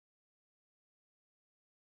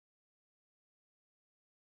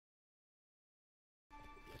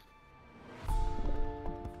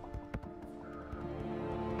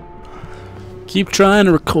keep trying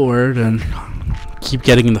to record and keep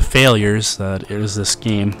getting the failures that is this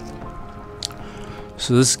game.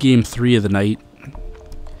 So this is game 3 of the night,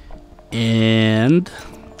 and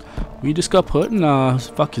we just got put in a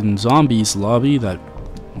fucking zombies lobby that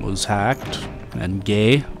was hacked and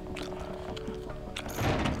gay.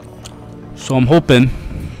 So I'm hoping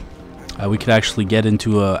we could actually get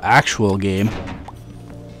into an actual game.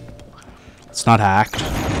 It's not hacked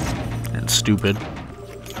and stupid.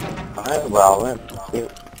 Well,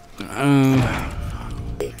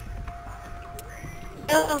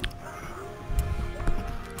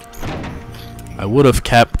 I would have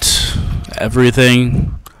kept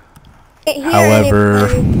everything, however,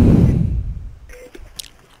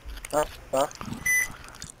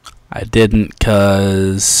 I didn't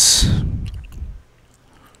because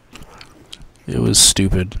it was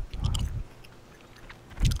stupid.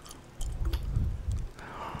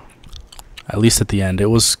 At least at the end. It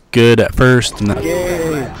was good at first, and then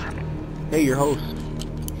hey, your host.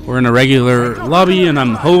 We're in a regular lobby, and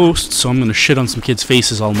I'm the host, so I'm gonna shit on some kids'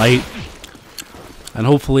 faces all night. And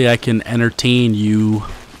hopefully I can entertain you,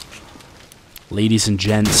 ladies and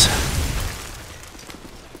gents.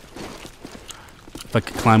 If I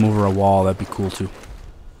could climb over a wall, that'd be cool too.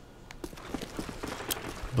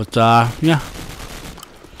 But, yeah.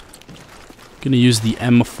 Gonna use the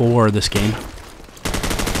M4 this game.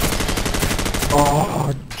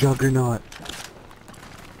 Oh, Juggernaut.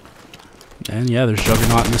 And yeah, there's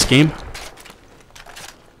Juggernaut in this game.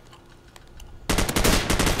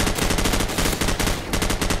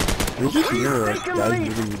 There's just mirror guys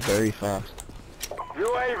moving very fast.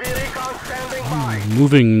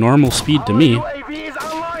 Moving normal speed to me.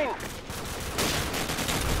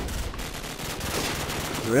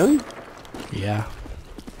 Really? Yeah.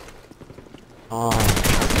 Oh.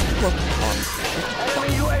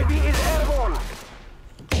 Enemy UAV is airborne.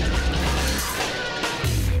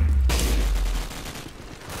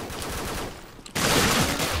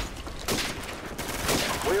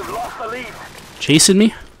 We've lost the lead. Chasing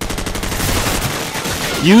me?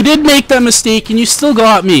 You did make that mistake and you still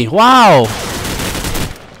got me. Wow.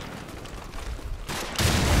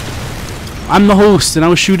 I'm the host and I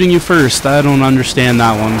was shooting you first. I don't understand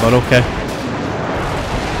that one, but okay.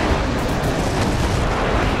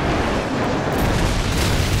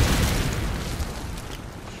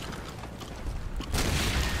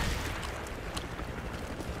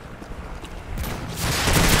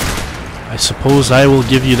 I suppose I will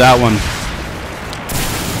give you that one.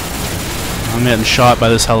 I'm getting shot by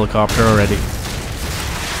this helicopter already.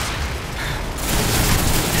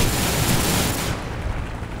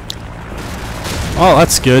 Oh,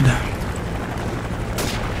 that's good.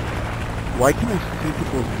 Why can I see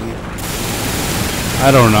people's vehicles?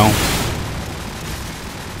 I don't know.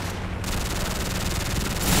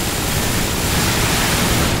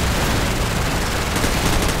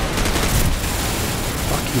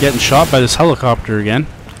 Fucking getting shot by this helicopter again.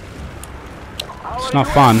 It's not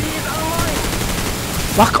fun.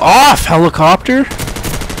 Fuck off, helicopter!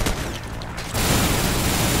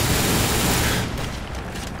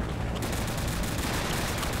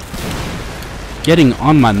 Getting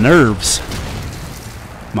on my nerves,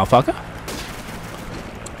 motherfucker.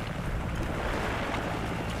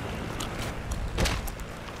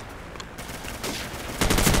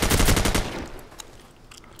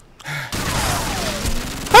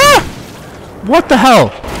 Ah! What the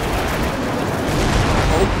hell?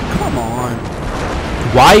 Oh, come on.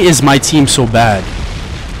 Why is my team so bad?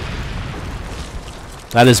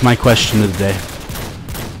 That is my question of the day.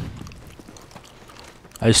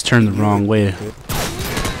 I just turned the wrong way.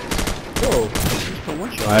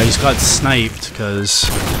 I just got sniped because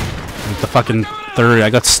the fucking I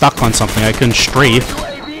got stuck on something. I couldn't strafe.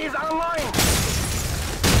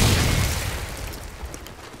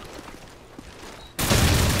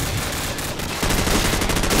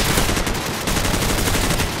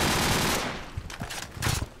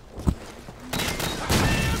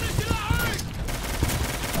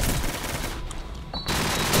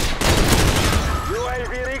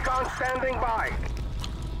 UAV recon standing by.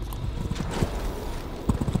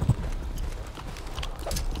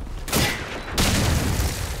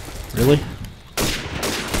 Really?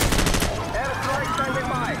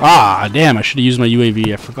 Ah, damn, I should have used my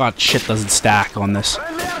UAV. I forgot shit doesn't stack on this.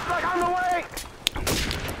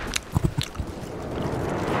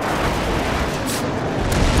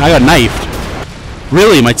 I got knifed.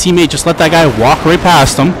 Really, my teammate just let that guy walk right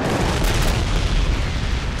past him.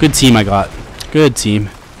 Good team I got. Good team.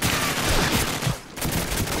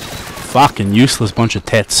 Fucking useless bunch of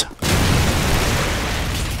tits.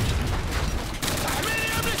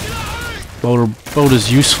 About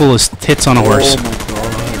as useful as tits on a horse. Oh my god.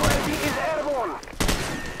 UAV is airborne.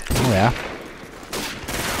 Oh yeah.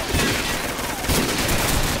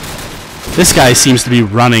 This guy seems to be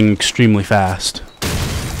running extremely fast.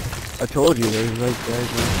 I told you, there's like guys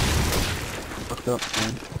fucked up,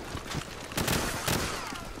 man.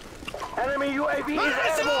 Enemy UAV is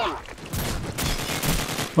airborne.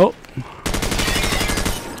 Oh.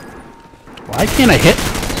 Why can't I hit?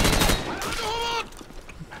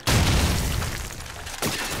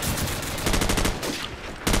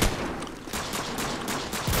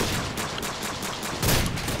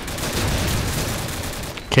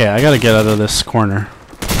 Okay, I gotta get out of this corner.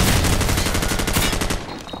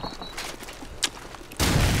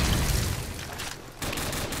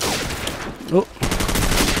 Oh.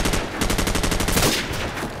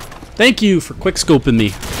 Thank you for quick scoping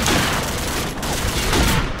me.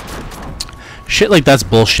 Shit like that's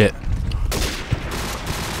bullshit.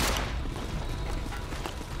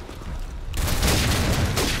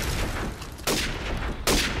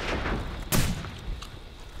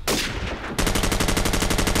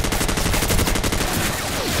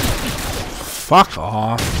 Fuck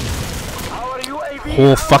off. Our UAV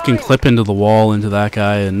Whole is fucking online. clip into the wall into that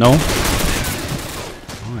guy and no. Oh,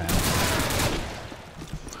 yeah.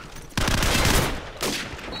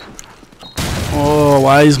 Oh,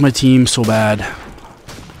 why is my team so bad?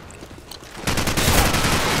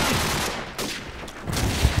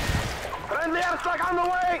 Friendly airstrike on the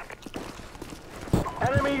way.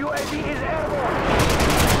 Enemy UAV is airborne.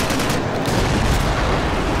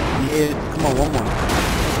 Yeah, come on, one more.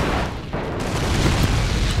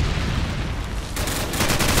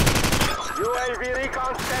 UAV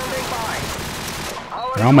recon standing by.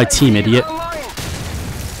 Our They're on my UAV team, is idiot. online.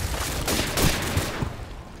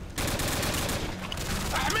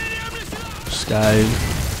 This guy.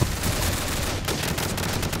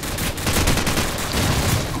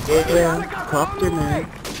 Yeah, copter, man.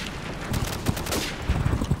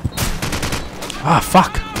 Ah,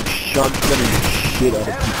 fuck. Shotgunning shit out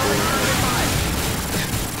of people.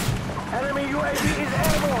 Enemy UAV is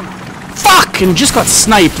airborne. Fuck! And just got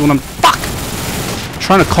sniped when I'm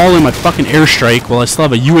trying to call in my fucking airstrike while I still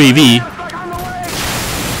have a UAV Airstrike on the way.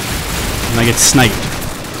 and I get sniped.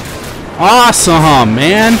 Awesome,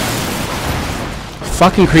 man!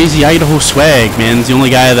 Fucking crazy Idaho swag, man. He's the only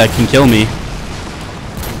guy that can kill me.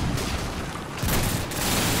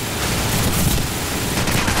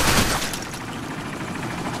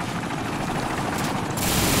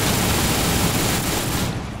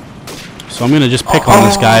 So I'm gonna just pick on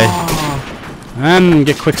this guy and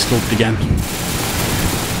get quick scoped again.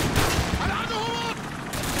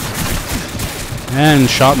 And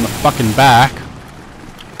shot in the fucking back.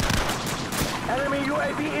 Enemy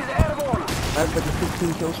UAV is airborne. That's like a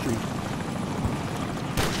 15 kill streak.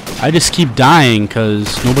 I just keep dying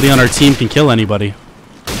because nobody on our team can kill anybody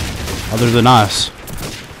other than us.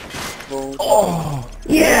 Oh,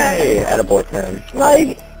 Yay! Attaboy Tim.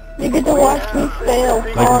 Like, you get to watch me fail.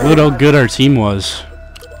 Like, look how good our team was.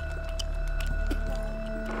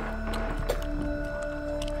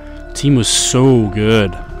 Team was so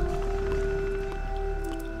good.